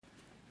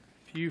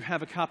If you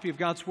have a copy of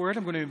God's Word,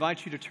 I'm going to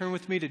invite you to turn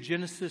with me to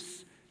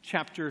Genesis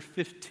chapter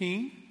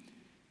 15.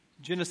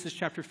 Genesis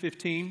chapter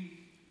 15.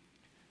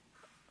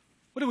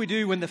 What do we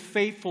do when the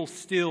faithful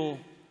still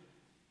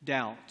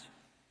doubt?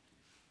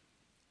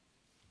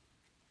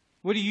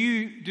 What do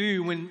you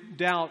do when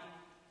doubt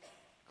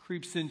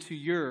creeps into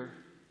your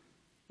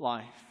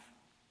life?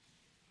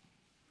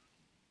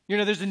 You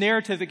know, there's a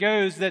narrative that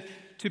goes that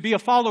to be a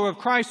follower of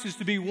Christ is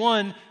to be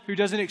one who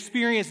doesn't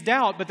experience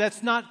doubt, but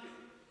that's not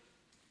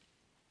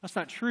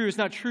true. It's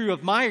not true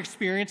of my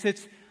experience.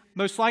 It's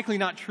most likely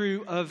not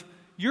true of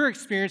your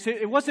experience.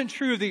 It wasn't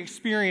true of the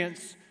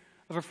experience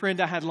of a friend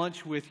I had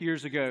lunch with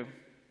years ago.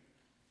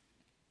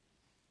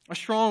 A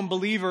strong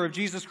believer of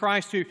Jesus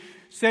Christ who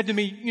said to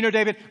me, you know,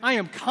 David, I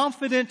am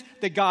confident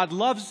that God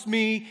loves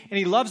me and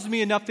He loves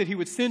me enough that He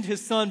would send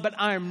His Son, but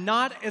I am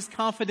not as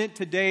confident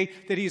today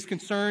that He is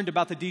concerned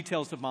about the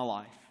details of my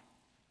life.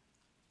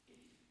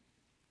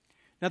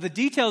 Now, the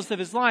details of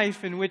his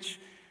life in which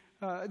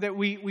that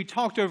we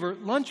talked over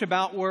lunch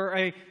about were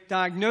a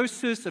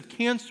diagnosis of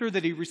cancer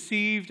that he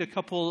received a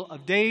couple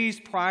of days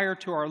prior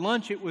to our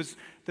lunch. It was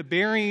the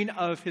burying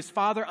of his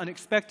father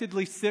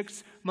unexpectedly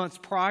 6 months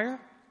prior.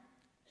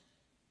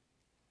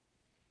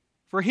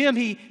 For him,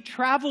 he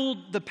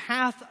traveled the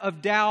path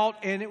of doubt,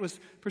 and it was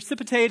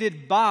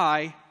precipitated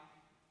by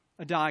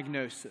a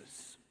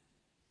diagnosis.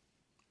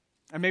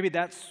 And maybe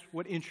that's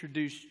what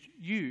introduced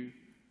you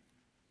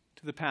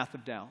to the path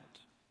of doubt.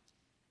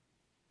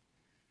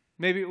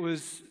 Maybe it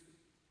was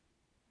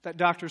that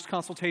doctor's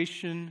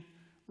consultation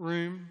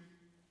room,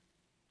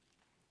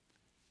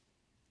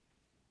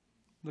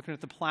 looking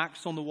at the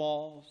plaques on the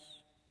walls,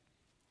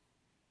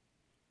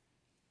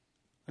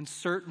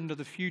 uncertain of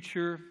the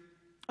future,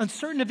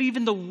 uncertain of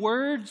even the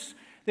words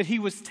that he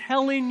was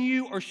telling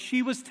you or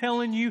she was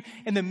telling you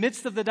in the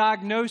midst of the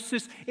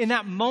diagnosis. In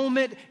that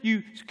moment,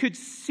 you could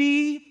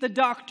see the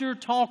doctor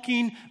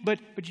talking,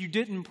 but you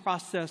didn't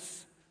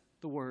process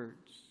the words.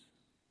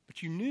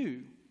 But you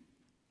knew.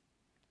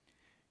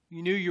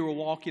 You knew you were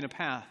walking a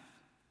path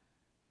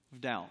of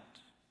doubt.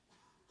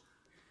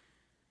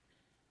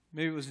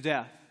 Maybe it was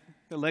death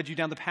that led you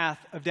down the path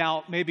of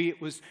doubt. Maybe it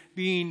was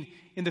being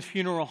in the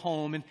funeral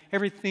home and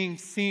everything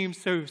seemed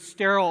so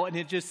sterile and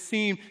it just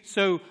seemed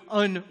so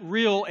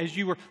unreal as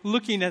you were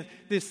looking at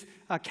this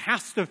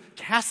cast of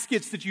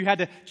caskets that you had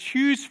to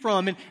choose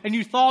from. And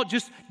you thought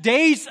just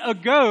days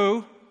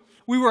ago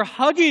we were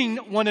hugging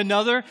one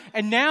another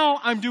and now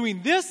I'm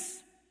doing this.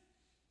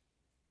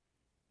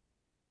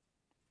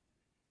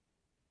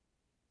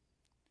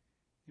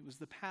 It was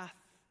the path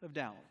of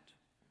doubt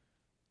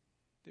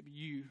that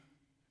you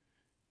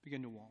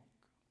begin to walk.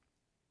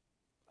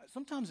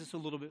 Sometimes it's a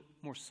little bit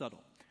more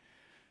subtle.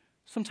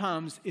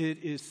 Sometimes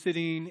it is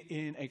sitting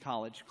in a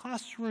college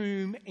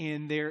classroom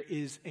and there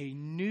is a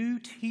new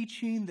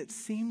teaching that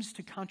seems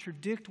to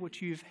contradict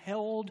what you've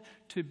held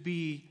to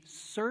be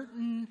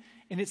certain.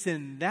 And it's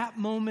in that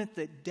moment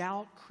that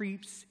doubt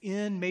creeps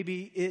in.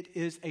 Maybe it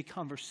is a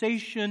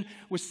conversation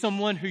with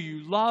someone who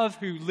you love,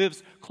 who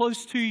lives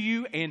close to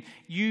you, and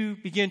you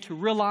begin to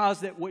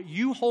realize that what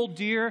you hold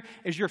dear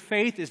as your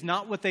faith is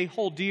not what they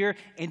hold dear,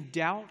 and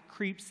doubt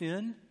creeps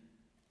in.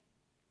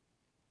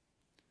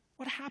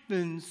 What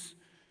happens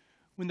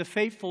when the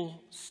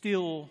faithful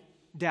still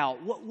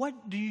doubt?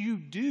 What do you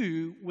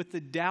do with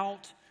the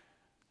doubt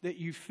that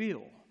you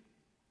feel?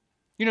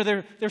 You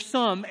know, there's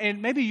some,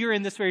 and maybe you're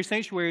in this very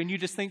sanctuary and you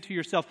just think to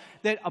yourself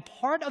that a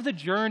part of the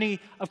journey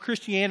of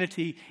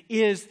Christianity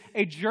is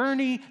a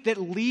journey that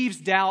leaves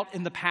doubt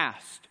in the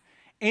past.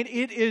 And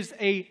it is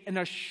an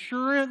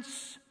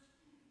assurance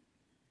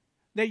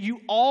that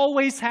you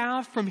always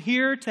have from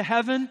here to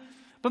heaven.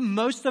 But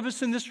most of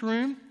us in this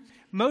room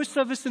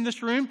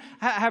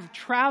have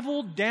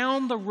traveled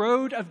down the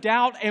road of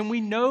doubt, and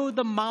we know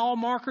the mile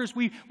markers.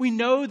 We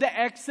know the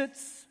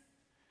exits.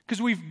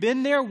 Because we've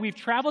been there, we've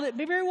traveled it.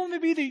 Maybe very well may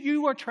be that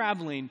you are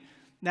traveling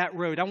that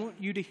road. I want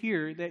you to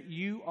hear that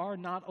you are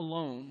not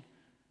alone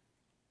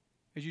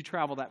as you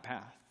travel that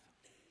path.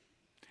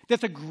 That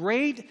the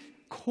great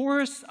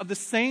chorus of the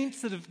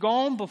saints that have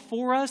gone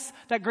before us,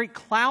 that great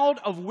cloud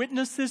of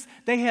witnesses,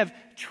 they've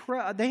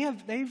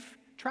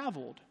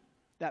traveled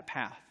that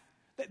path.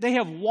 They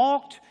have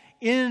walked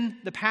in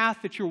the path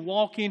that you're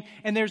walking,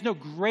 and there's no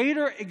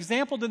greater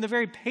example than the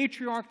very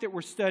patriarch that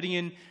we're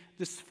studying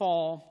this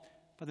fall,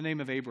 by the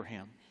name of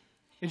Abraham.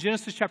 In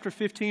Genesis chapter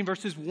 15,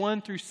 verses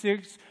 1 through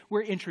 6,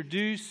 we're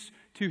introduced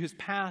to his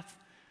path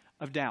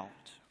of doubt.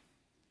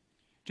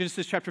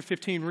 Genesis chapter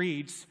 15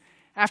 reads,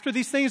 After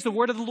these things, the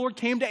word of the Lord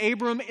came to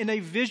Abram in a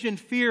vision.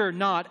 Fear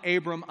not,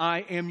 Abram, I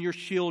am your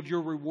shield.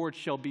 Your reward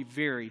shall be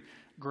very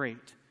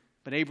great.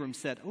 But Abram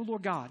said, O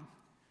Lord God,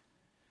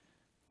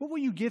 what will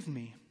you give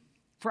me?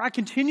 For I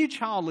continue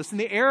childless, and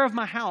the heir of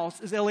my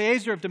house is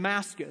Eliezer of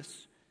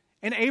Damascus.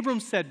 And Abram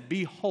said,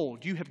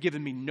 Behold, you have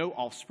given me no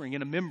offspring,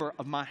 and a member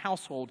of my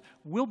household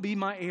will be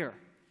my heir.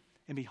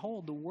 And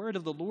behold, the word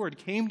of the Lord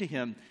came to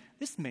him,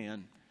 This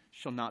man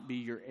shall not be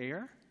your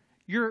heir.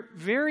 Your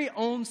very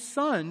own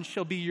son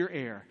shall be your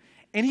heir.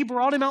 And he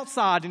brought him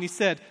outside, and he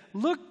said,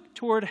 Look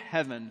toward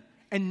heaven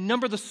and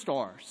number the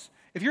stars.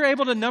 If you're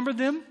able to number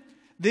them,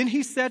 then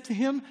he said to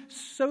him,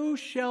 so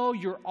shall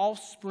your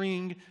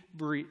offspring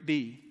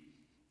be.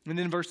 And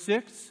then in verse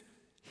 6,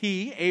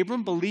 he,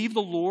 Abram, believed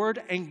the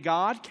Lord, and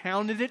God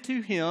counted it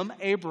to him,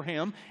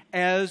 Abraham,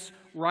 as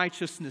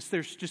righteousness.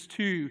 There's just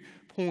 2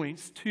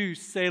 points, 2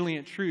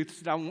 salient truths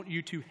that I want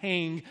you to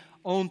hang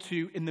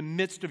onto in the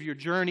midst of your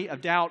journey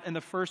of doubt. And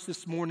the first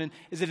this morning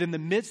is that in the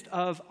midst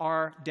of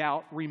our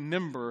doubt,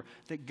 remember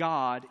that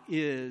God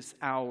is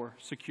our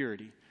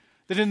security.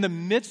 That in the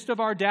midst of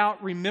our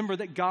doubt, remember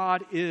that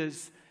God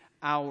is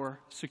our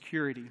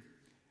security.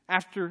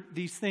 After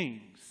these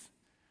things.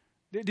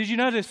 Did you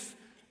notice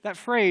that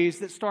phrase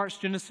that starts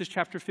Genesis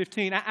chapter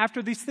 15?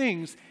 After these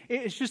things,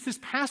 it's just this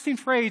passing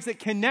phrase that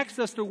connects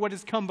us to what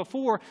has come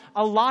before.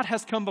 A lot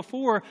has come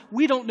before.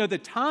 We don't know the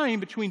time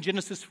between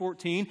Genesis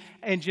 14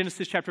 and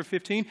Genesis chapter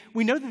 15.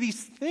 We know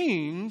these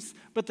things,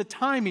 but the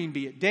timing,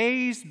 be it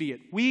days, be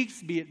it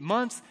weeks, be it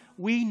months,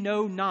 we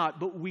know not.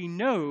 But we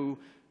know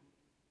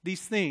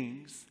these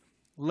things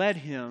led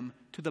him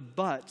to the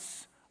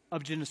buts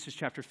of Genesis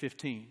chapter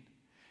 15.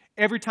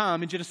 Every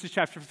time in Genesis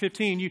chapter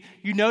 15,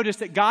 you notice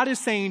that God is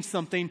saying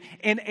something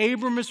and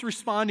Abram is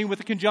responding with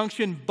a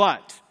conjunction,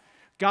 but.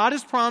 God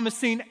is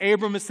promising,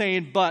 Abram is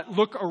saying, but,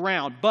 look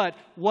around. But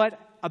what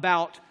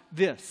about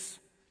this?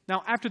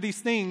 Now, after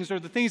these things are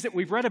the things that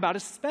we've read about,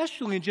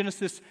 especially in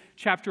Genesis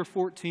chapter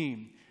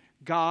 14.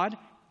 God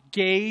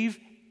gave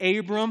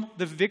Abram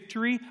the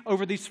victory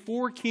over these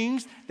 4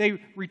 kings.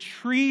 They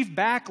retrieve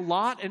back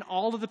Lot and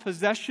all of the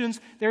possessions.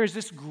 There is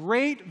this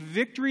great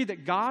victory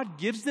that God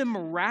gives them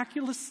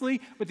miraculously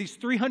with these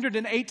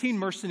 318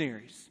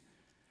 mercenaries.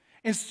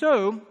 And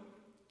so,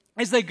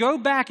 as they go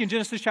back in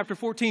Genesis chapter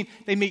 14,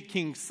 they meet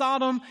King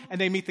Sodom and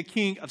they meet the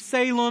king of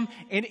Salem.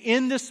 And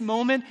in this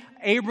moment,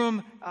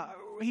 Abram,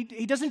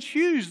 he doesn't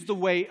choose the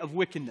way of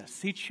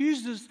wickedness. He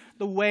chooses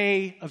the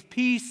way of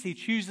peace. He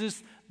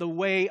chooses the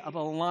way of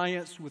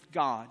alliance with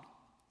God.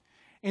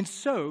 And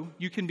so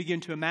you can begin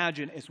to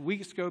imagine as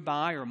weeks go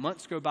by or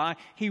months go by,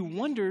 he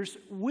wonders,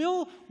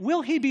 will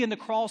he be in the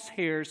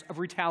crosshairs of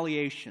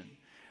retaliation?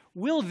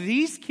 Will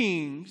these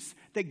kings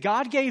that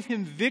God gave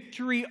him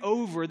victory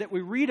over that we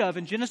read of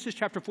in Genesis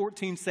chapter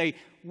 14 say,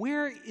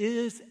 where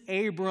is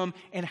Abram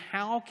and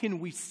how can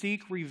we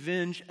seek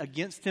revenge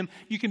against him?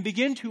 You can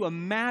begin to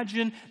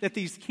imagine that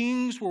these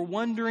kings were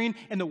wondering,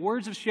 in the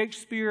words of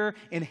Shakespeare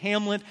and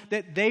Hamlet,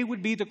 that they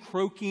would be the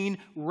croaking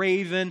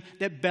raven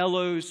that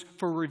bellows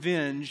for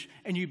revenge.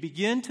 And you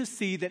begin to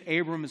see that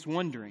Abram is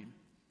wondering.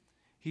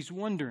 He's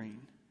wondering,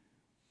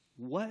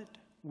 what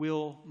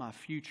will my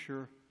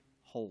future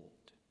hold?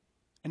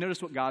 And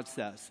notice what God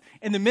says.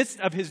 In the midst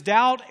of his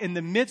doubt, in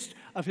the midst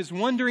of his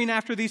wondering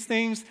after these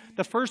things,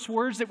 the first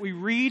words that we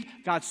read,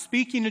 God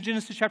speaking in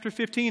Genesis chapter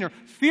 15 are,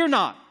 fear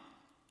not.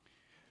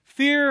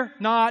 Fear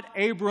not,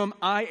 Abram,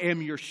 I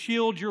am your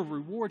shield. Your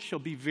reward shall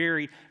be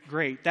very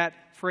great. That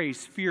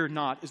phrase, fear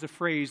not, is a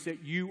phrase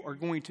that you are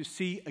going to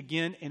see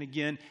again and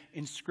again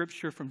in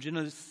Scripture from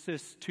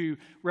Genesis to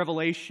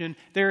Revelation.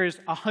 There is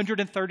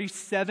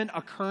 137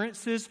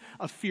 occurrences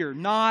of fear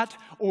not,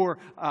 or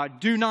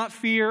do not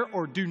fear,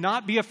 or do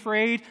not be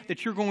afraid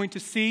that you're going to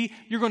see.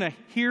 You're going to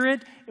hear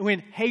it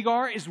when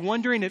Hagar is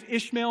wondering if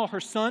Ishmael, her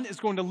son,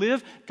 is going to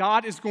live.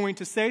 God is going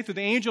to say through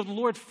the angel of the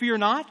Lord, fear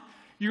not.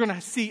 You're going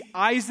to see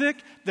Isaac,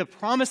 the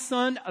promised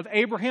son of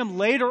Abraham,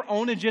 later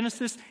on in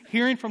Genesis,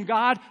 hearing from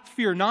God,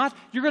 fear not.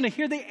 You're going to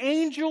hear the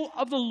angel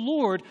of the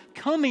Lord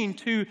coming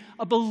to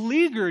a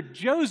beleaguered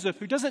Joseph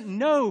who doesn't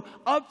know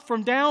up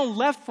from down,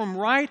 left from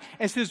right,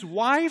 as his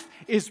wife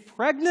is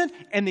pregnant,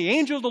 and the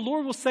angel of the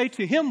Lord will say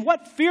to him,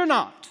 what? Fear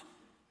not.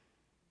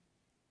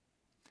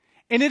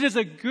 And it is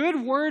a good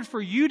word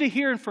for you to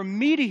hear and for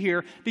me to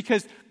hear,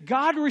 because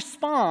God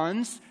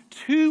responds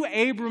to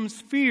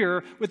Abram's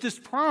fear with this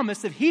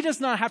promise that he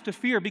does not have to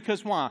fear,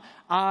 because why?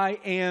 I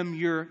am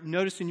your,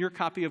 notice in your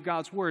copy of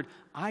God's word,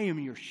 I am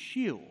your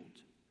shield.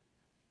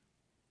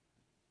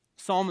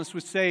 Psalmist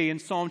would say in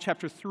Psalm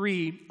chapter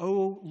 3,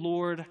 O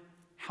Lord,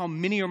 how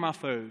many are my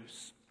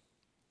foes?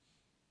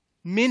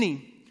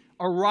 Many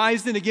are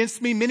rising against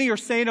me. Many are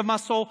saying of my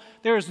soul,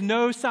 there is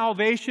no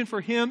salvation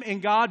for him in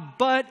God,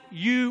 but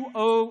you,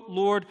 O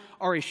Lord,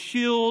 are a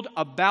shield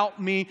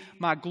about me,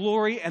 my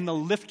glory and the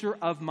lifter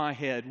of my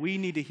head. We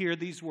need to hear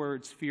these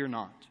words, fear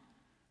not.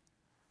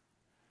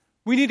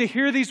 We need to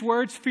hear these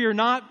words, fear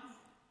not.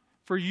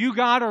 For you,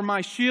 God, are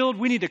my shield.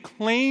 We need to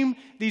claim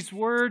these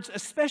words,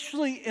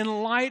 especially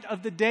in light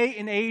of the day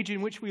and age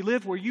in which we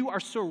live, where you are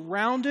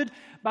surrounded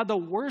by the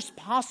worst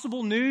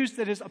possible news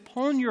that is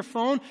upon your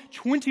phone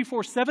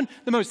 24/7.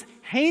 The most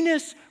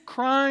heinous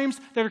crimes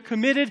that are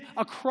committed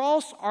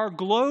across our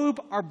globe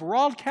are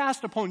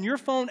broadcast upon your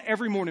phone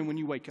every morning when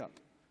you wake up.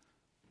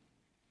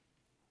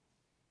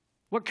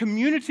 What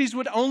communities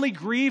would only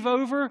grieve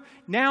over,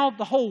 now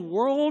the whole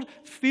world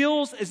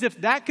feels as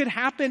if that could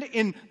happen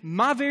in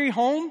my very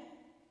home.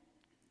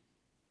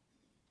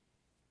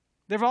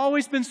 There have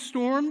always been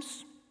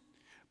storms,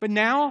 but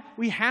now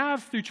we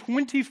have, through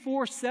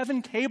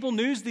 24/7 cable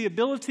news, the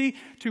ability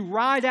to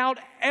ride out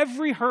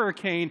every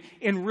hurricane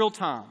in real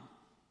time.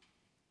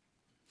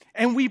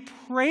 And we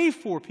pray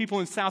for people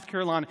in South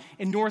Carolina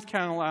and North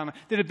Carolina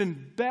that have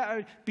been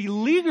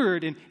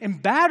beleaguered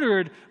and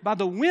battered by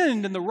the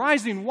wind and the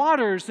rising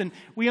waters. And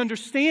we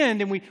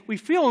understand and we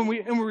feel and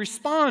we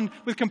respond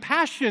with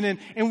compassion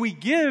and we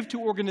give to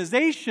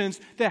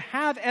organizations that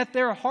have at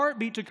their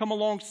heartbeat to come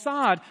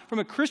alongside, from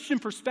a Christian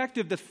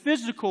perspective, the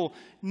physical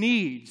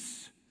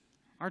needs.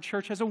 Our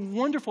church has a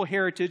wonderful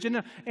heritage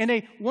and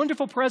a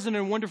wonderful present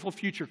and a wonderful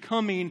future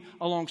coming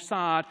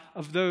alongside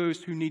of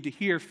those who need to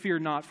hear, "Fear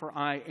not, for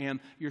I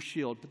am your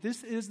shield." But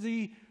this is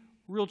the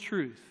real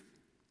truth.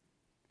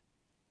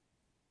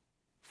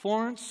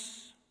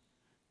 Florence,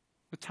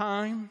 with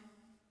time,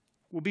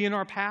 will be in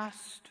our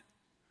past.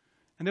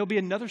 And there'll be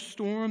another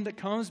storm that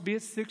comes, be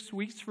it 6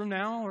 weeks from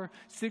now or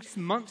 6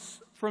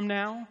 months from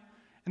now.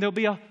 And there'll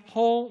be a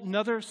whole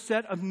nother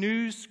set of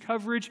news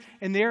coverage,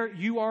 and there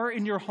you are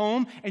in your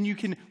home, and you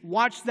can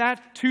watch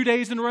that 2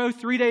 days in a row,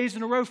 3 days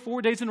in a row,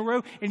 4 days in a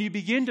row, and you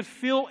begin to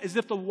feel as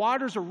if the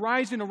waters are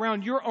rising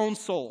around your own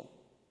soul.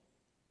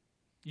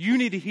 You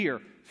need to hear,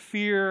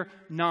 "Fear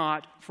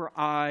not, for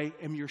I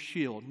am your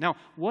shield." Now,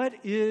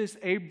 what is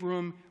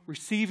Abram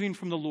receiving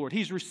from the Lord?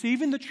 He's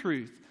receiving the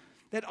truth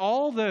that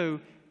although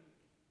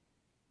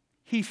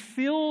he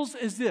feels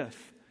as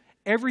if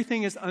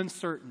everything is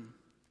uncertain,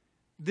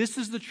 this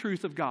is the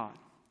truth of God.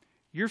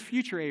 Your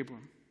future,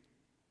 Abram,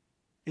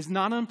 is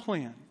not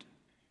unplanned,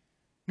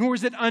 nor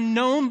is it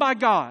unknown by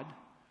God,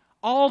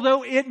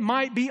 although it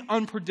might be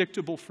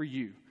unpredictable for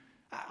you.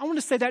 I want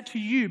to say that to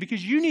you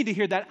because you need to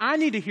hear that. I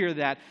need to hear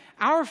that.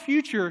 Our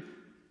future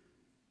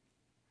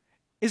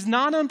is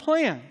not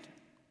unplanned,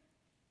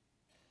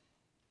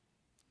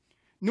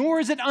 nor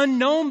is it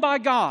unknown by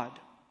God,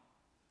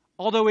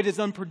 although it is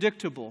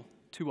unpredictable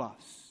to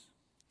us.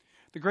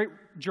 The great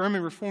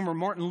German reformer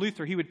Martin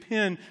Luther, he would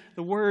pen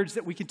the words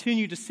that we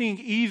continue to sing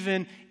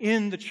even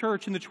in the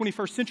church in the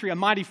 21st century. "A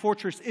mighty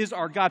fortress is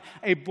our God,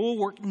 a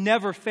bulwark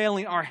never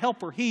failing, our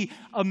helper he,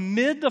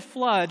 amid the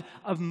flood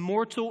of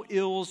mortal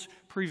ills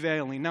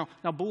prevailing." Now,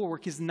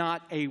 bulwark is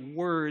not a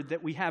word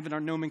that we have in our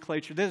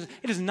nomenclature.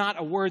 It is not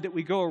a word that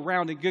we go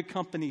around in good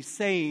company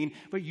saying,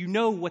 but you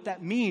know what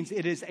that means.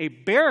 It is a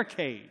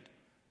barricade.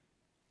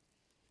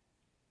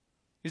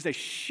 It is a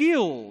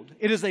shield.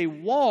 It is a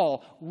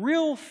wall.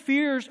 Real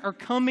fears are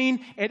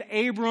coming at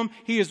Abram.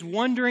 He is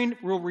wondering,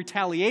 will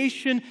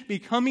retaliation be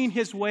coming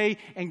his way?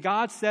 And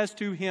God says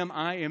to him,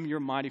 "I am your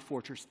mighty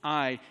fortress.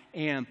 I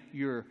am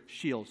your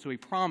shield." So he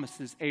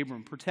promises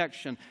Abram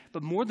protection.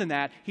 But more than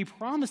that, he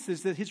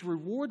promises that his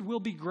reward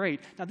will be great.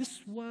 Now,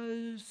 this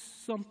was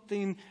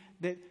something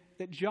that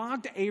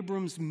jogged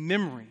Abram's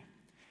memory.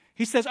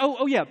 He says,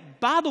 oh yeah,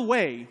 by the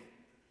way,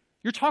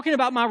 you're talking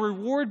about my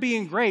reward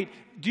being great.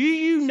 Do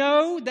you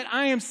know that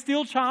I am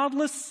still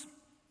childless?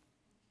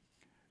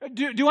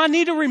 Do I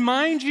need to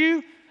remind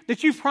you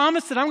that you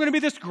promised that I'm going to be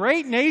this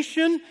great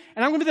nation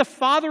and I'm going to be the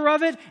father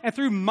of it, and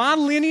through my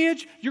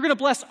lineage you're going to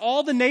bless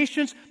all the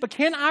nations? But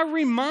can I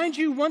remind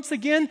you once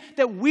again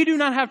that we do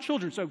not have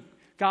children? So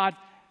God,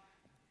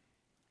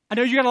 I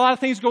know you got a lot of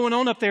things going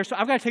on up there, so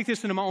I've got to take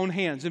this into my own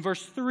hands. And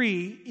verse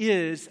 3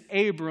 is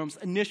Abram's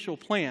initial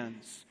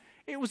plans.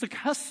 It was a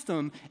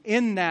custom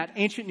in that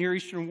ancient Near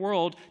Eastern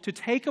world to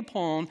take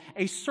upon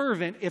a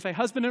servant if a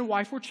husband and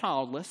wife were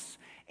childless,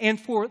 and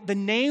for the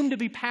name to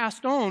be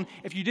passed on,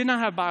 if you did not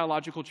have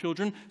biological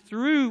children,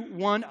 through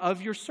one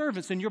of your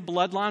servants, and your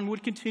bloodline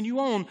would continue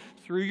on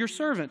through your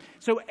servant.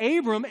 So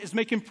Abram is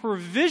making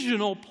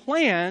provisional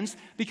plans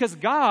because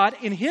God,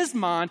 in his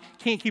mind,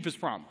 can't keep his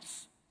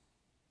promise.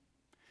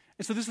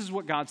 And so this is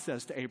what God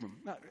says to Abram.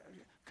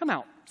 Come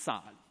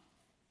outside.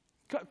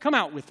 Come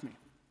out with me.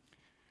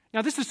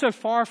 Now, this is so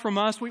far from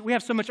us. We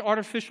have so much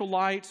artificial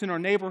lights in our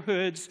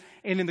neighborhoods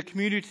and in the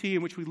community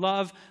in which we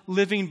love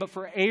living. But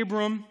for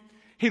Abram,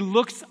 he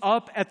looks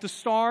up at the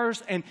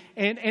stars, and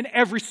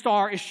every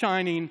star is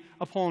shining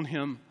upon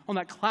him on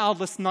that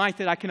cloudless night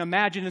that I can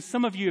imagine. And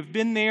some of you have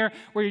been there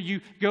where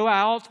you go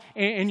out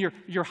and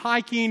you're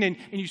hiking and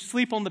you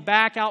sleep on the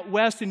back out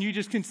west, and you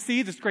just can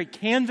see this great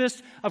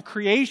canvas of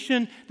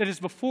creation that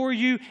is before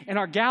you and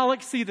our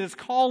galaxy that is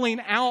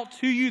calling out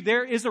to you.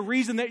 There is a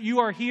reason that you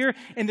are here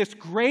in this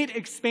great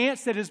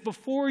expanse that is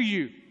before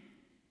you.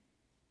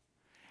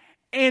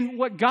 And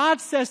what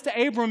God says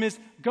to Abram is,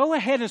 go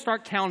ahead and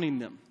start counting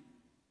them.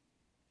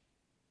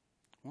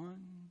 1,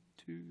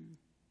 2,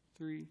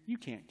 3. You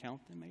can't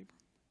count them, Abram.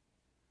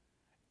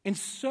 And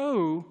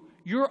so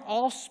your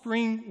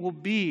offspring will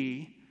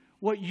be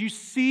what you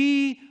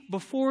see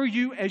before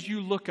you as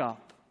you look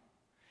up.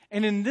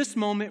 And in this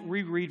moment,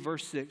 we read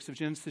verse 6 of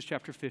Genesis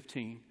chapter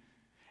 15.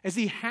 As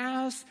he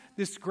has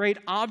this great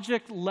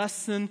object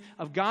lesson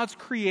of God's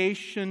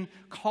creation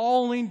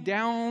calling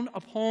down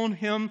upon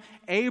him,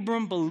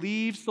 Abram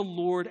believes the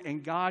Lord,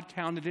 and God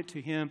counted it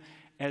to him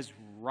as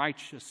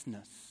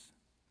righteousness.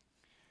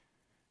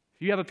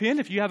 If you have a pen,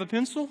 if you have a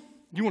pencil,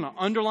 you want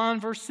to underline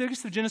verse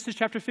 6 of Genesis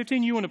chapter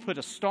 15. You want to put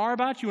a star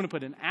by it. You want to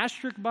put an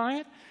asterisk by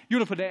it. You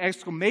want to put an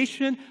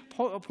exclamation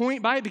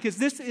point by it, because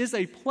this is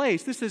a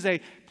place. This is a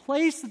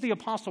place that the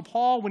Apostle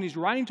Paul, when he's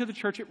writing to the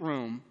church at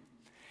Rome,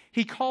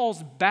 He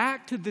calls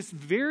back to this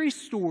very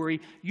story,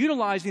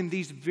 utilizing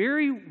these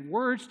very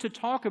words to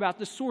talk about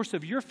the source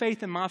of your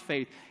faith and my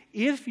faith.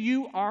 If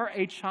you are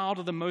a child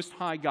of the Most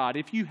High God,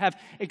 if you have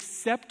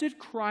accepted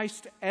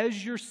Christ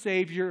as your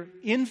Savior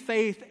in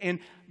faith and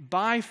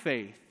by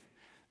faith,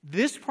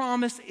 this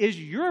promise is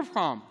your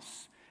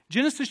promise.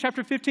 Genesis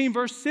chapter 15,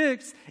 verse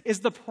 6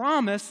 is the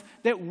promise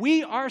that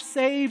we are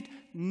saved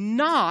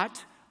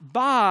not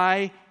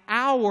by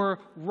our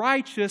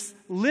righteous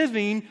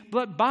living,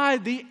 but by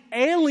the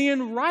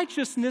alien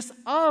righteousness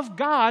of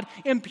God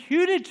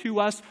imputed to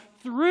us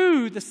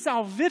through the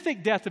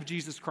salvific death of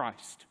Jesus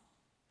Christ.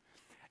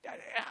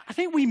 I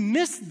think we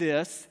miss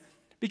this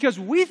because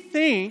we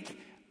think,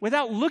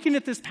 without looking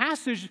at this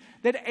passage,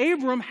 that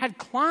Abram had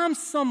climbed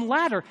some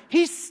ladder.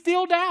 He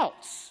still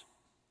doubts.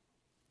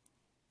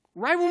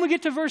 Right when we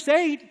get to verse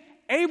 8,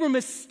 Abram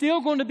is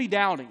still going to be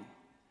doubting.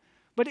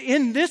 But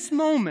in this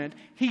moment,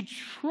 he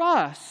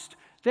trusts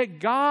that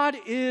God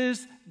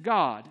is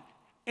God,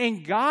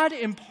 and God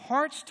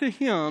imparts to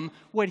him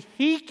what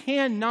he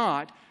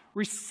cannot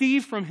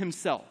receive from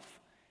himself.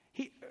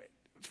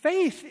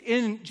 Faith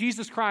in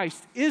Jesus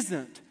Christ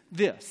isn't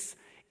this.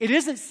 It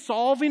isn't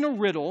solving a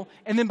riddle,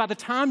 and then by the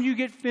time you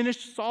get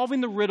finished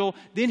solving the riddle,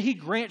 then he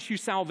grants you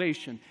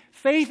salvation.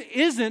 Faith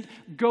isn't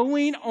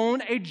going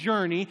on a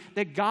journey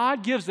that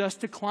God gives us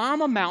to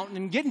climb a mountain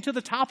and get into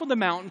the top of the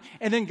mountain,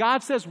 and then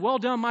God says, "Well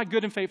done, my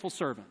good and faithful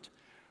servant."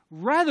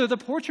 Rather, the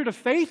portrait of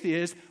faith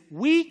is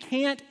we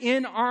can't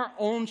in our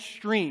own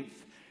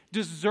strength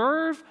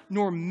deserve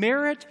nor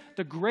merit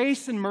the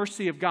grace and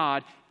mercy of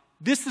God.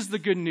 This is the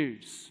good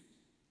news.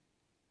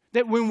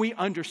 That when we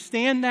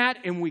understand that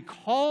and we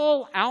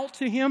call out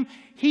to him,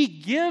 he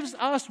gives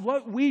us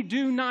what we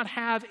do not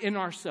have in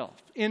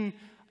ourselves, in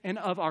and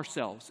of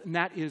ourselves. And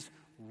that is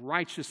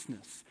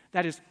righteousness.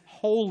 That is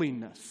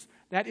holiness.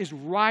 That is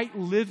right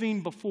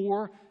living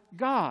before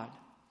God.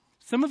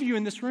 Some of you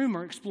in this room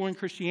are exploring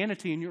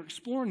Christianity and you're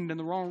exploring it in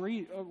the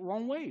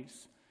wrong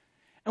ways.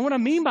 And what I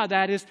mean by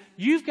that is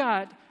you've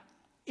got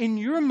in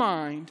your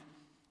mind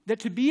that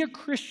to be a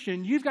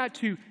Christian, you've got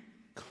to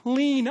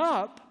clean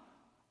up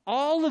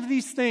all of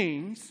these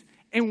things,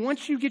 and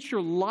once you get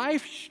your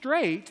life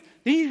straight,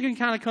 then you can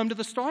kind of come to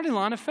the starting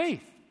line of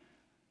faith.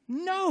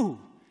 No.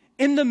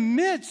 In the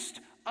midst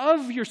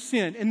of your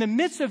sin, in the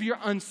midst of your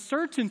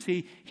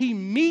uncertainty, he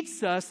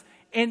meets us,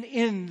 and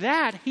in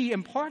that, he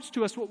imparts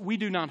to us what we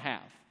do not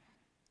have.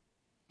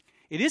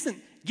 It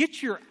isn't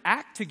get your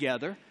act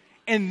together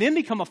and then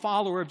become a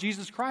follower of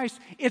Jesus Christ.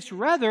 It's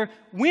rather,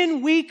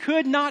 when we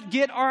could not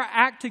get our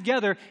act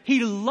together,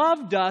 he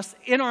loved us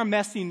in our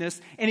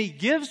messiness, and he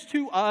gives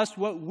to us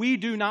what we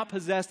do not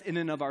possess in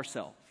and of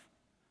ourselves.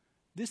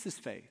 This is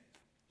faith.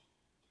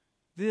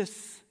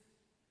 This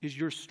is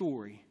your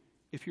story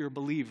if you're a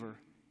believer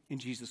in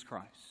Jesus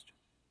Christ.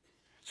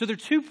 So there are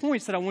 2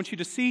 points that I want you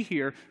to see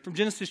here from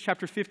Genesis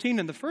chapter 15.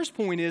 And the first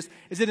point is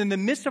that in the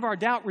midst of our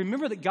doubt,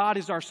 remember that God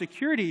is our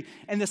security.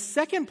 And the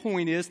second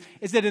point is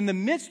that in the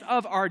midst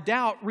of our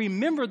doubt,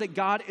 remember that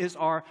God is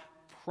our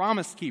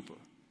promise keeper.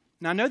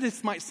 Now, I know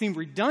this might seem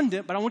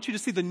redundant, but I want you to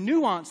see the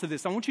nuance of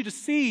this. I want you to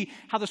see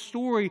how the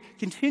story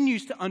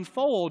continues to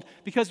unfold,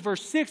 because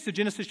verse 6 of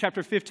Genesis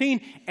chapter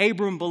 15,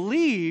 Abram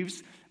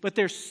believes, but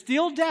there's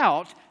still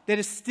doubt that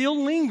is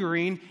still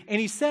lingering.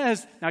 And he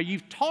says, now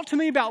you've talked to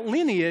me about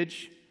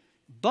lineage,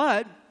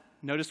 but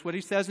notice what he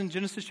says in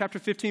Genesis chapter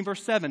 15,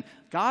 verse 7.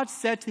 God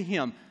said to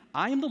him,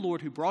 I am the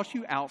Lord who brought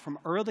you out from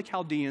Ur of the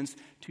Chaldeans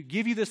to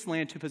give you this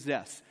land to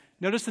possess.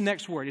 Notice the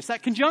next word. It's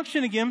that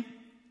conjunction again.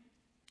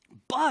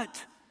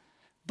 But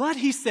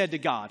he said to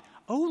God,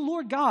 O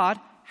Lord God,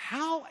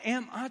 how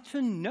am I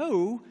to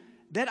know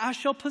that I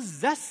shall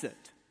possess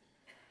it?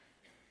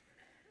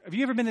 Have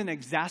you ever been an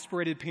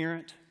exasperated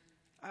parent?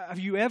 Have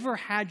you ever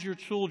had your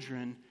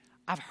children?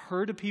 I've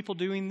heard of people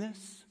doing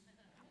this.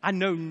 I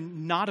know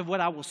not of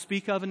what I will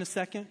speak of in a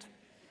second.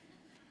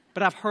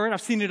 But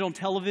I've seen it on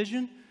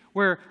television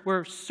where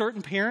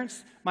certain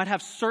parents might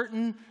have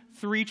certain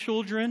 3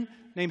 children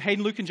named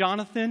Hayden, Luke, and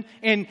Jonathan.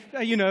 And,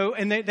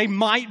 and they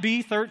might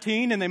be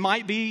 13 and they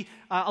might be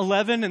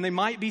 11 and they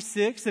might be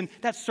 6. And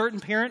that certain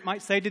parent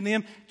might say to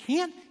them,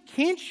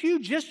 can't you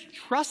just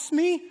trust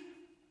me?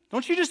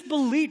 Don't you just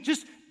believe?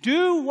 Just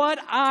do what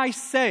I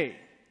say.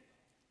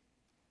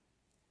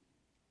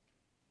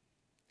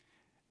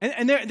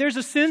 And there's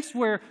a sense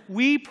where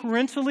we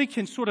parentally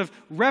can sort of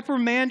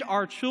reprimand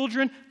our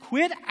children.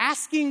 Quit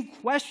asking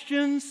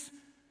questions.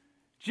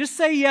 Just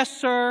say, yes,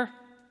 sir.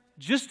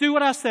 Just do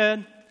what I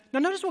said. Now,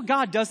 notice what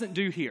God doesn't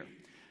do here.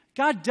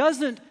 God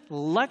doesn't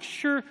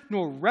lecture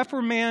nor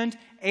reprimand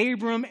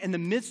Abram in the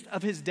midst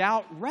of his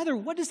doubt. Rather,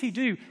 what does he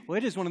do? Well,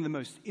 it is one of the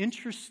most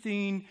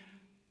interesting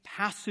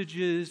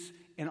passages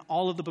in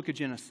all of the book of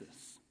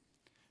Genesis.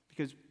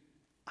 Because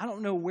I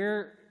don't know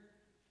where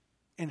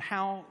and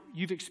how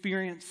you've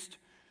experienced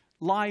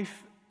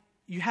life.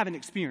 You haven't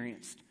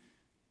experienced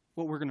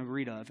what we're going to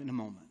read of in a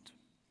moment.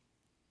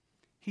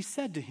 He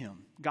said to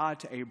him, God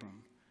to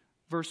Abram,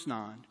 verse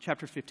 9,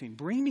 chapter 15,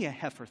 bring me a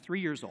heifer 3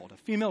 years old, a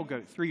female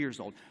goat 3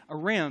 years old, a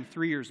ram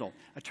 3 years old,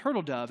 a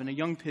turtle dove, and a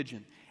young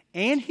pigeon.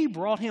 And he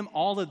brought him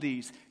all of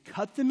these,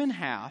 cut them in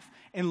half,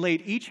 and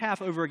laid each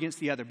half over against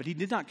the other. But he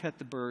did not cut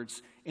the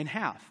birds in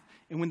half.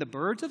 And when the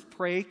birds of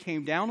prey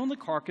came down on the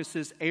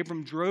carcasses,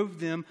 Abram drove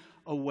them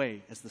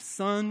away. As the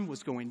sun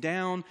was going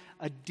down,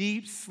 a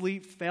deep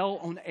sleep fell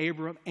on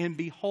Abram, and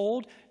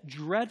behold,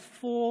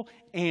 dreadful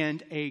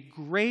and a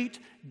great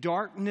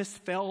darkness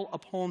fell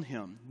upon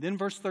him. Then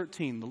verse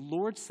 13, the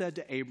Lord said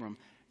to Abram,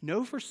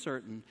 know for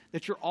certain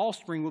that your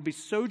offspring will be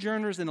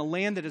sojourners in a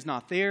land that is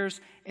not theirs,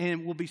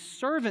 and will be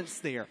servants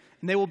there,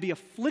 and they will be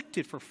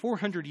afflicted for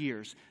 400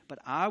 years. But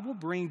I will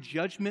bring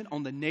judgment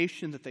on the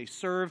nation that they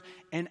serve,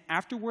 and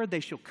afterward they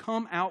shall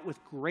come out with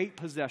great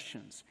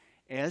possessions.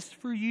 As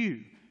for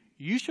you,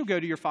 you shall go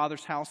to your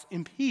father's house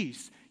in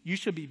peace. You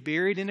shall be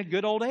buried in a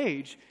good old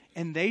age,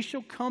 and they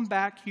shall come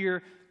back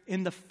here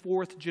in the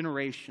 4th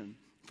generation.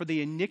 For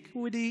the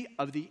iniquity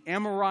of the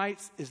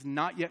Amorites is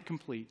not yet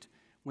complete.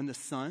 When the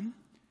sun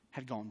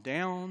had gone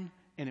down,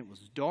 and it was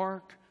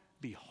dark,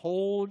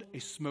 behold, a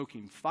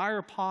smoking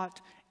firepot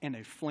and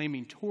a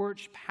flaming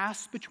torch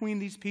passed between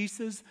these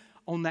pieces.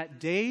 On that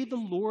day the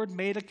Lord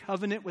made a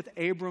covenant with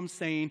Abram,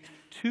 saying,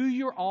 to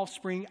your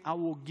offspring I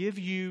will give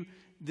you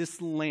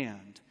this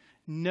land.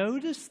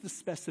 Notice the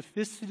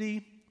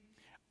specificity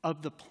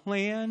of the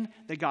plan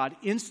that God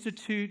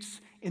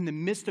institutes in the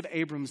midst of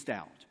Abram's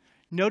doubt.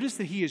 Notice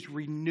that he is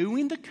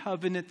renewing the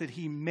covenant that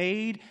he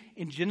made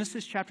in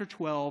Genesis chapter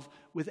 12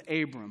 with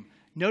Abram.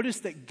 Notice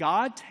that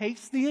God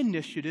takes the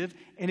initiative,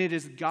 and it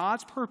is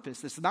God's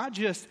purpose. It's not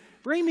just,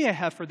 bring me a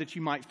heifer that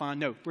you might find.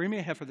 No, bring me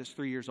a heifer that's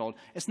 3 years old.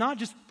 It's not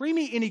just, bring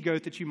me any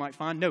goat that you might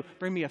find. No,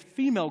 bring me a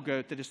female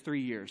goat that is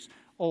 3 years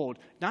old.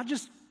 Not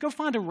just go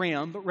find a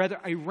ram, but rather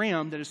a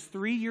ram that is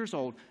 3 years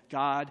old.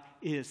 God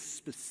is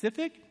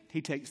specific. He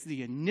takes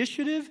the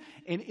initiative,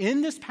 and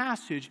in this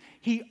passage,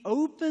 he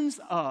opens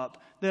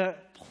up the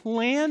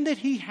plan that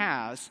he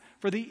has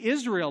for the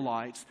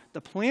Israelites,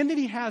 the plan that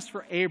he has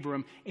for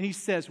Abram, and he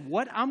says,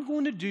 what I'm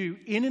going to do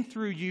in and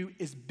through you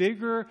is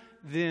bigger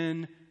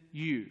than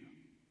you.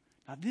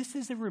 Now, this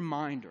is a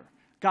reminder.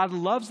 God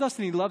loves us,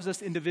 and he loves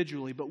us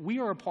individually, but we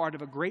are a part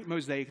of a great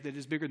mosaic that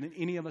is bigger than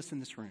any of us in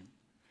this room.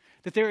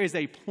 That there is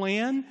a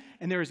plan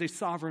and there is a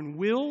sovereign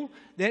will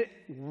that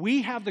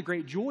we have the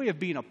great joy of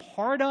being a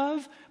part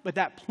of, but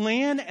that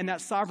plan and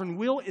that sovereign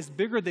will is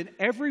bigger than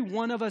every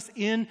one of us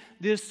in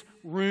this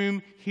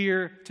room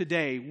here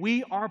today.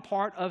 We are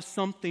part of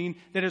something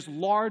that is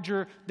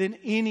larger than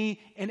any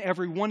and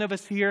every one of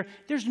us here.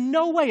 There's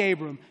no way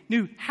Abram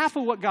knew half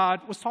of what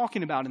God was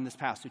talking about in this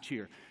passage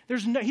here.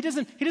 He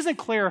doesn't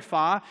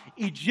clarify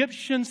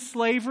Egyptian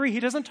slavery. He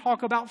doesn't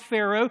talk about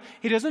Pharaoh.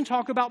 He doesn't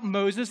talk about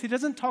Moses. He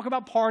doesn't talk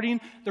about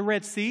parting the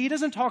Red Sea. He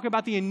doesn't talk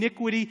about the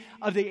iniquity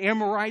of the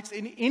Amorites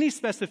in any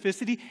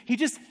specificity. He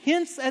just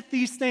hints at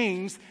these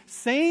things,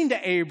 saying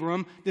to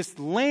Abram, this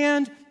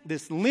land,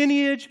 this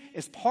lineage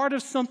is part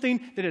of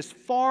something that is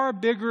far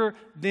bigger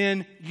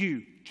than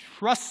you.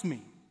 Trust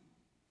me.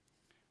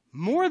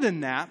 More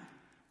than that,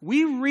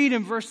 we read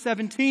in verse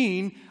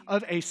 17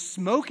 of a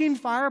smoking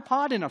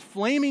firepot and a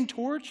flaming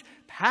torch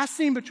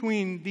passing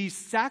between these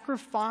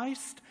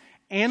sacrificed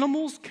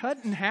animals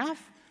cut in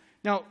half.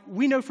 Now,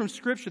 we know from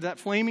Scripture that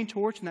flaming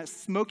torch and that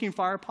smoking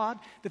firepot,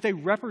 that they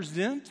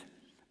represent,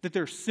 that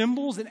they're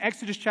symbols. In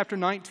Exodus chapter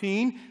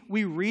 19,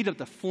 we read of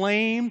the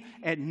flame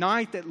at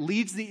night that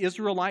leads the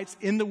Israelites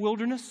in the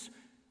wilderness.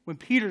 When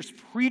Peter's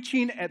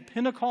preaching at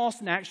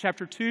Pentecost in Acts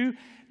chapter 2,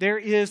 there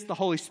is the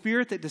Holy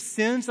Spirit that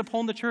descends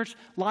upon the church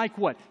like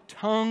what?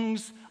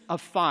 Tongues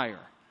of fire.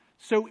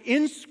 So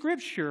in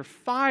Scripture,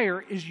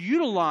 fire is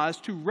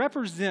utilized to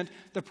represent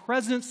the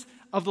presence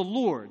of the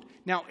Lord.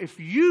 Now, if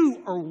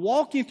you are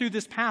walking through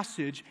this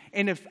passage,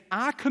 and if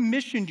I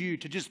commissioned you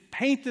to just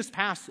paint this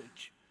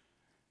passage,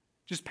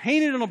 just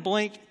paint it on a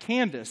blank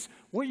canvas,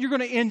 what you're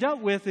going to end up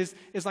with is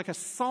like a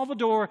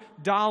Salvador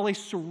Dali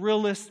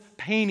surrealist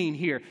painting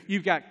here.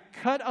 You've got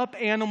cut up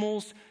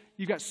animals,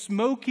 you've got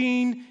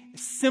smoking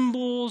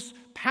symbols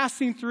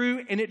passing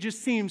through, and it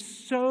just seems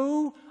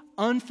so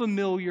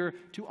unfamiliar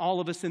to all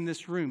of us in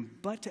this room.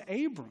 But to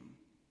Abram,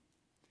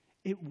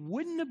 it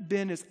wouldn't have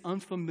been as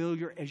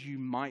unfamiliar as you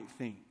might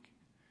think.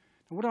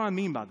 Now, what do I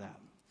mean by that?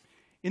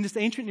 In this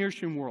ancient Near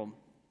Eastern world,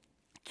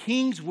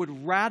 kings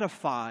would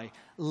ratify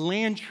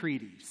land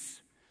treaties.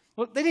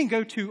 Well, they didn't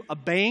go to a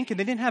bank and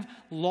they didn't have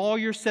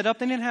lawyers set up.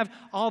 They didn't have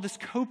all this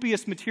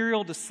copious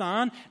material to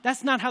sign.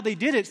 That's not how they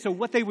did it. So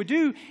what they would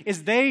do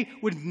is they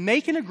would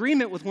make an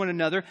agreement with one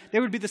another.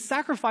 There would be the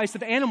sacrifice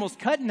of animals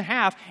cut in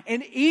half,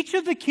 and each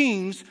of the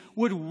kings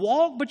would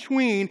walk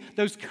between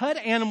those cut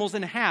animals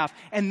in half.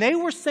 And they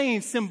were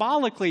saying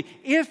symbolically,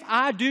 if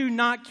I do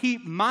not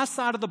keep my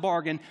side of the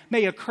bargain,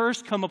 may a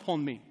curse come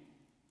upon me.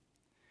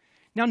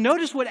 Now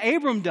notice what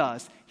Abram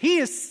does. He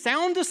is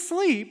sound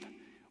asleep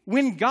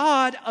when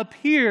God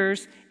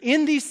appears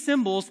in these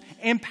symbols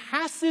and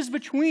passes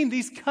between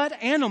these cut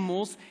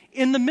animals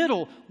in the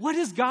middle. What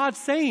is God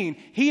saying?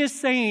 He is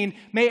saying,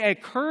 may a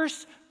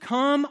curse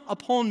come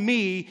upon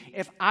me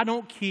if I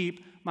don't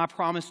keep my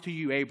promise to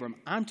you, Abram.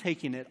 I'm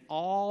taking it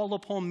all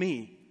upon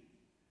me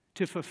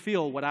to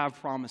fulfill what I've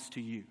promised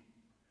to you.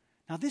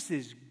 Now, this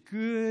is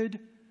good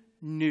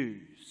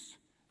news,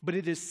 but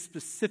it is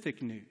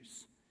specific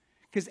news.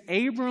 Because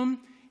Abram,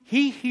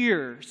 he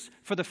hears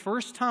for the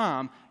first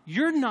time,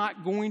 you're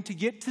not going to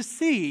get to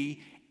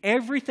see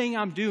everything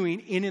I'm doing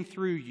in and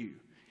through you.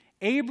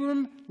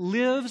 Abram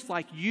lives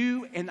like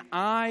you and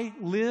I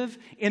live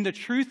in the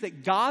truth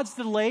that God's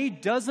delay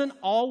doesn't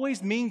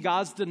always mean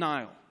God's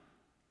denial.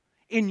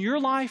 In your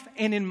life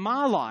and in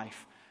my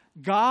life,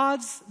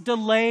 God's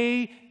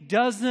delay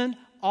doesn't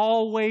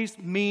always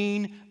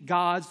mean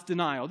God's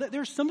denial.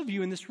 There are some of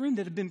you in this room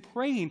that have been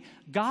praying,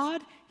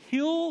 God,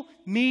 heal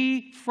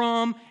me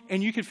from,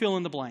 and you can fill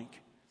in the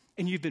blank.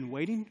 And you've been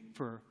waiting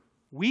for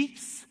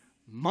weeks,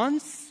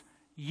 months,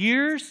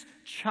 years.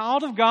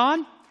 Child of God,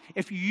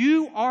 if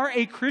you are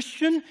a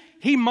Christian,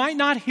 He might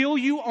not heal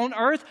you on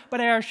earth, but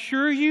I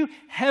assure you,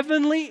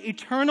 heavenly,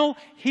 eternal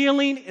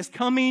healing is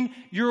coming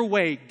your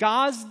way.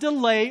 God's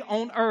delay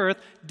on earth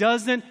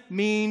doesn't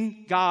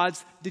mean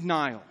God's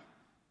denial.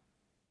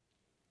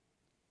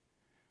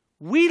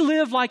 We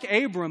live like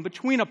Abram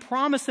between a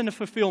promise and a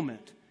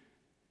fulfillment.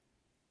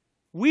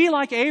 We,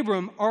 like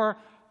Abram, are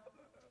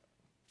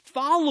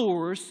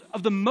followers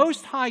of the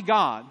Most High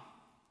God.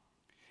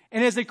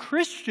 And as a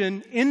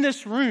Christian in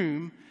this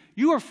room,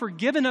 you are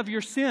forgiven of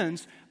your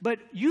sins, but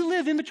you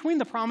live in between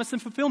the promise and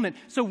fulfillment.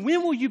 So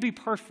when will you be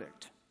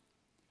perfect?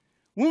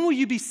 When will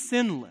you be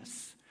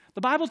sinless? The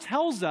Bible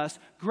tells us,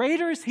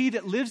 greater is He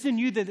that lives in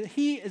you than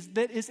he is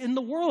that is in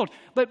the world.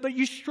 But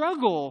you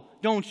struggle,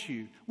 don't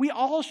you? We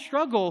all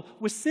struggle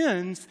with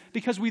sins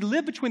because we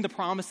live between the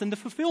promise and the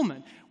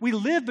fulfillment. We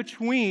live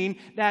between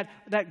that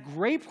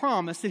great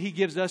promise that He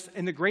gives us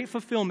and the great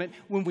fulfillment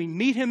when we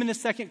meet Him in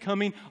His second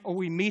coming or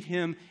we meet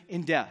Him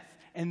in death.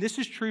 And this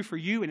is true for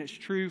you and it's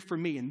true for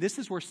me. And this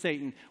is where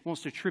Satan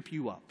wants to trip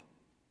you up.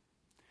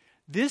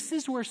 This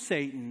is where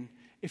Satan,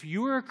 if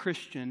you are a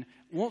Christian,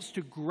 wants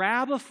to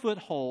grab a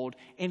foothold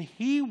and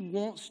he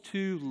wants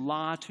to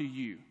lie to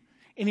you.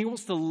 And he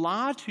wants to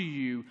lie to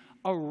you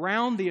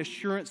around the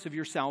assurance of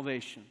your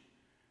salvation.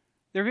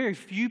 There are very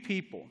few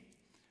people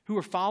who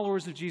are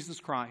followers of Jesus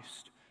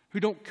Christ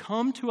who don't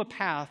come to a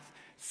path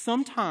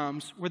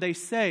sometimes where they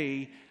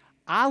say,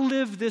 I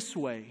live this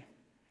way.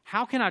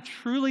 How can I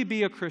truly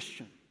be a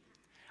Christian?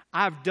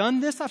 I've done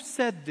this, I've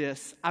said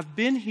this, I've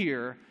been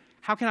here.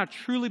 How can I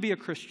truly be a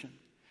Christian?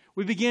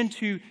 We begin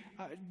to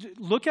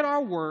look at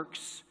our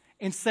works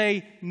and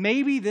say,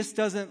 maybe this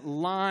doesn't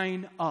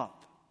line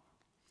up.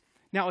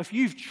 Now, if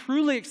you've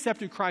truly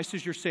accepted Christ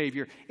as your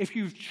Savior, if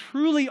you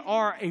truly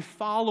are a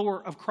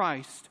follower of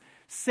Christ,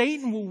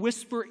 Satan will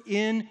whisper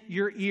in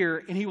your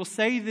ear and he will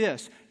say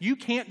this, you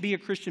can't be a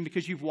Christian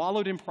because you've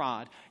wallowed in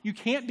pride. You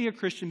can't be a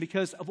Christian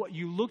because of what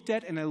you looked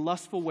at in a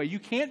lustful way. You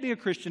can't be a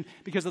Christian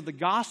because of the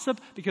gossip,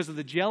 because of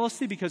the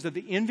jealousy, because of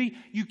the envy.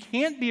 You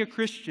can't be a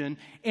Christian.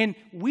 And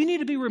we need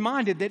to be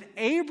reminded that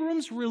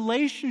Abram's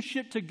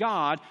relationship to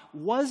God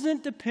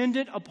wasn't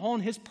dependent upon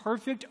his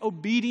perfect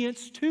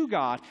obedience to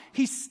God.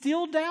 He's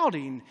still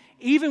doubting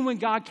even when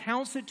God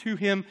counts it to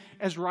him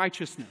as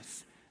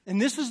righteousness.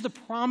 And this is the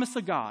promise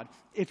of God.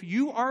 If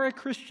you are a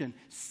Christian,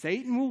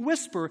 Satan will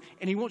whisper,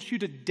 and he wants you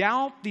to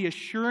doubt the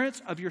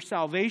assurance of your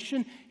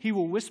salvation. He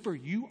will whisper,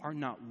 you are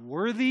not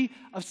worthy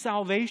of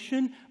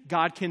salvation.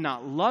 God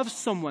cannot love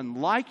someone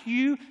like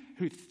you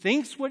who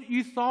thinks what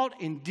you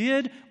thought and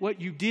did what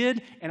you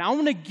did. And I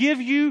want to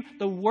give you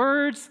the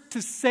words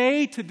to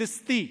say to this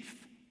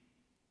thief.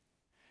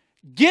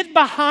 Get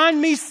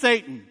behind me,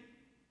 Satan.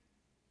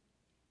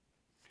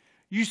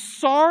 You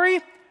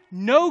sorry,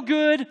 no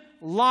good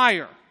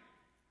liar.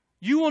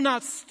 You will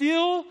not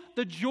steal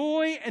the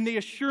joy and the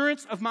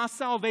assurance of my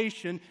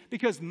salvation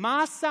because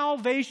my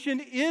salvation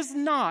is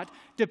not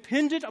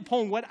dependent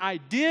upon what I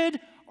did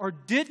or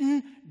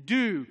didn't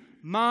do.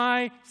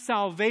 My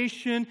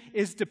salvation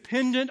is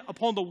dependent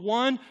upon the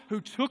one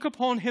who took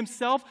upon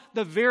himself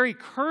the very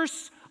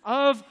curse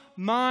of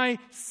my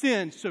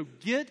sin. So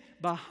get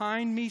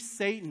behind me,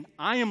 Satan.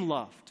 I am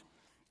loved.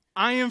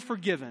 I am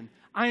forgiven.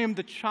 I am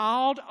the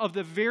child of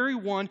the very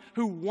one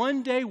who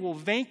one day will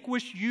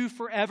vanquish you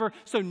forever.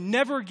 So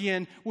never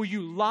again will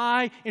you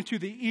lie into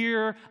the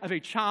ear of a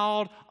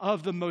child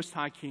of the Most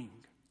High King.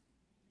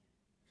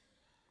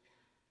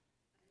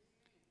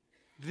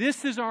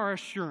 This is our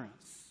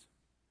assurance.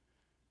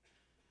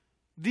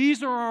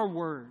 These are our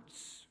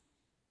words.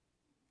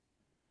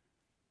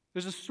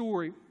 There's a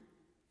story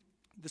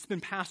that's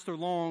been passed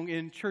along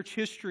in church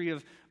history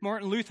of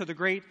Martin Luther, the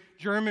great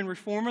German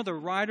reformer, the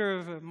writer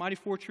of Mighty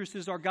Fortress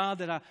is Our God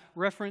that I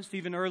referenced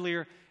even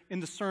earlier in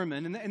the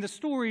sermon. And the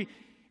story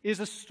is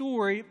a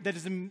story that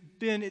has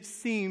been, it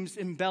seems,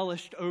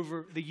 embellished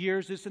over the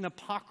years. It's an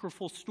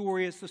apocryphal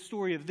story. It's the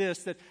story of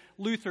this, that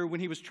Luther,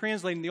 when he was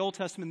translating the Old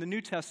Testament and the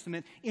New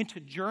Testament into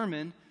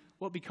German,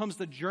 what becomes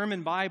the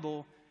German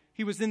Bible,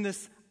 he was in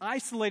this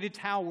isolated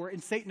tower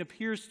and Satan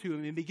appears to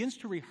him and begins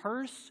to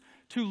rehearse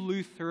to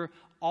Luther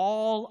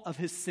all of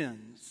his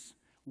sins.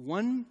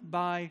 One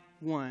by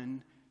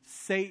one,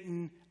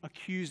 Satan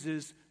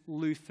accuses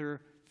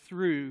Luther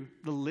through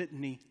the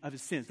litany of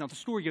his sins. Now, the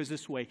story goes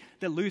this way,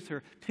 that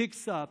Luther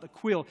picks up a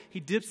quill,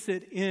 he dips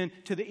it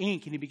into the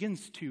ink, and he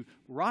begins to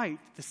write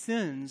the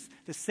sins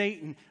that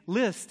Satan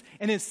lists.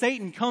 And then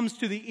Satan comes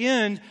to the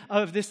end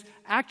of this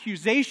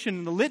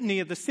accusation, the litany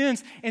of the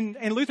sins, and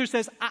Luther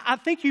says, I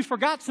think you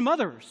forgot some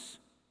others.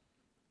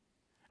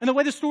 And the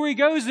way the story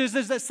goes is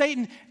that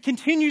Satan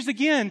continues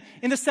again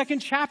in the second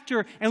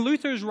chapter, and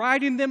Luther is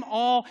writing them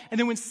all. And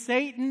then when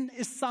Satan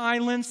is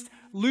silenced,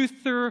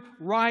 Luther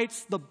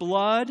writes, the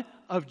blood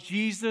of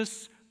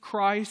Jesus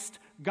Christ,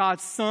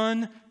 God's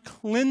Son,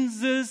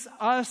 cleanses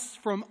us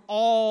from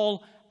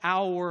all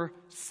our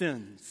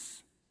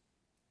sins.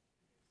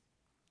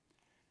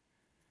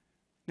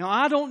 Now,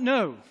 I don't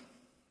know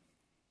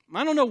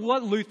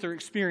what Luther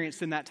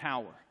experienced in that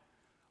tower,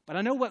 but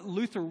I know what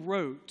Luther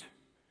wrote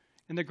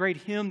in the great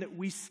hymn that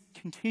we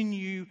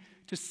continue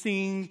to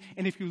sing.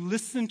 And if you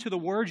listen to the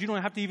words, you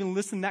don't have to even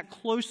listen that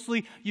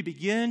closely. You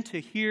begin to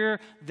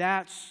hear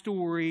that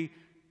story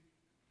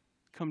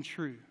come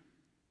true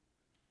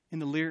in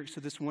the lyrics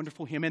of this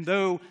wonderful hymn. And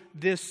though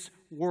this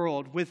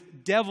world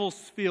with devils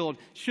filled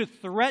should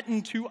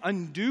threaten to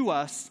undo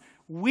us,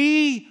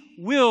 we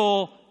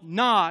will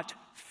not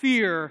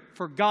fear,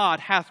 for God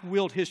hath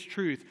willed his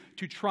truth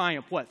to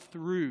triumph, what?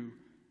 Through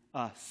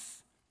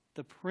us.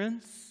 The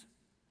Prince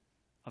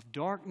of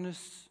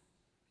darkness,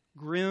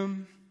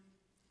 grim,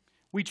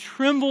 we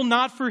tremble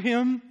not for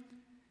him.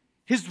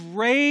 His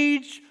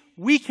rage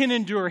we can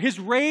endure. His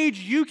rage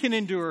you can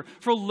endure.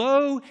 For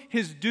lo,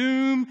 his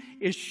doom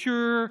is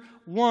sure.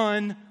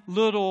 One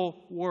little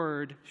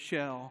word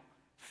shall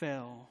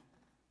fail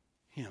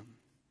him.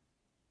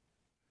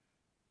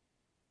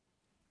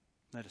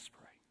 Let us pray.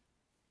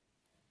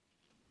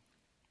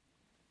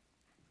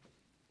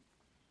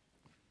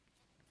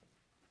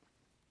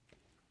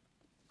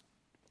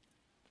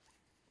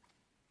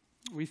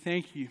 We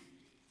thank you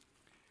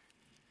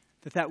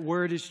that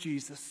word is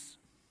Jesus,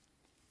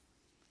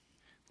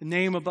 the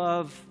name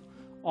above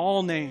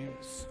all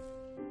names,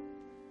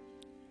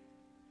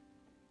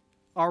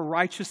 our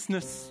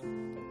righteousness,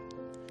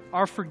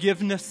 our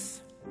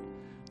forgiveness,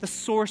 the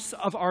source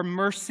of our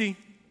mercy,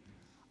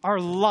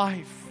 our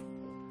life,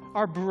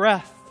 our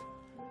breath,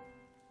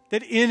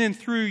 that in and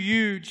through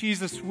you,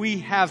 Jesus, we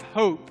have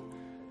hope,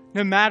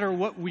 no matter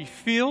what we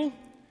feel,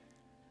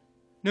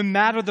 no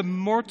matter the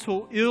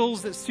mortal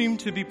ills that seem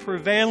to be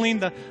prevailing,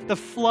 the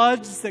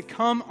floods that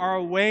come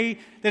our way,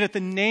 that at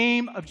the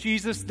name of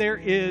Jesus there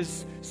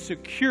is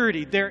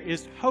security, there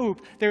is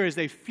hope, there is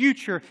a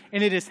future,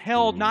 and it is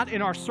held not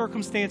in our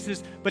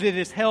circumstances, but it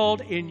is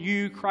held in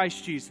you,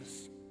 Christ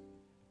Jesus.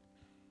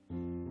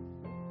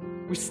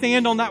 We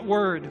stand on that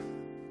word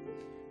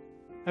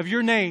of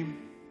your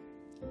name,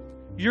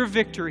 your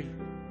victory,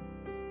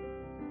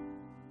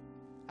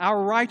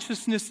 our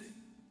righteousness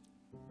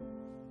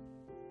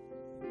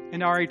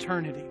in our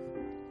eternity.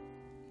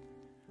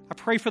 I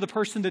pray for the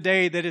person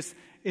today that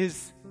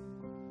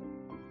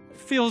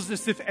feels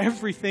as if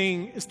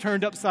everything is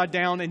turned upside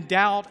down and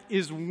doubt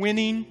is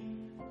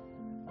winning.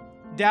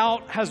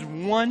 Doubt has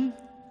won.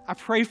 I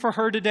pray for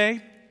her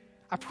today.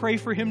 I pray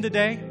for him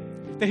today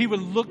that he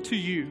would look to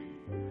you.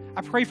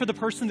 I pray for the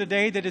person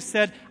today that has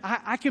said,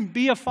 I can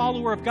be a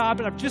follower of God,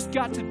 but I've just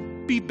got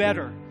to be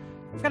better.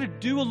 I've got to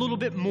do a little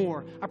bit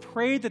more. I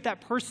pray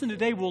that person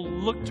today will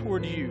look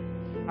toward you.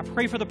 I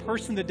pray for the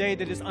person today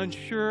that is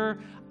unsure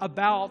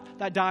about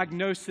that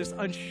diagnosis,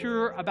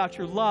 unsure about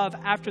your love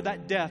after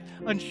that death,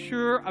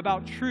 unsure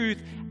about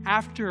truth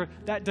after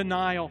that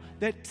denial,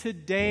 that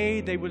today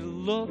they would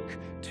look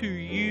to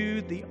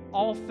you, the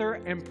author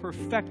and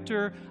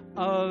perfecter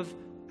of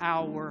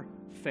our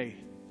faith.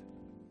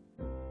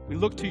 We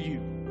look to you.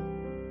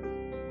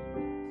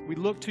 We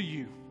look to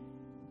you.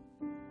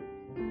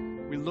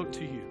 We look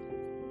to you.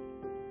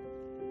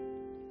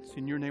 It's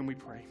in your name we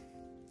pray.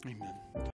 Amen.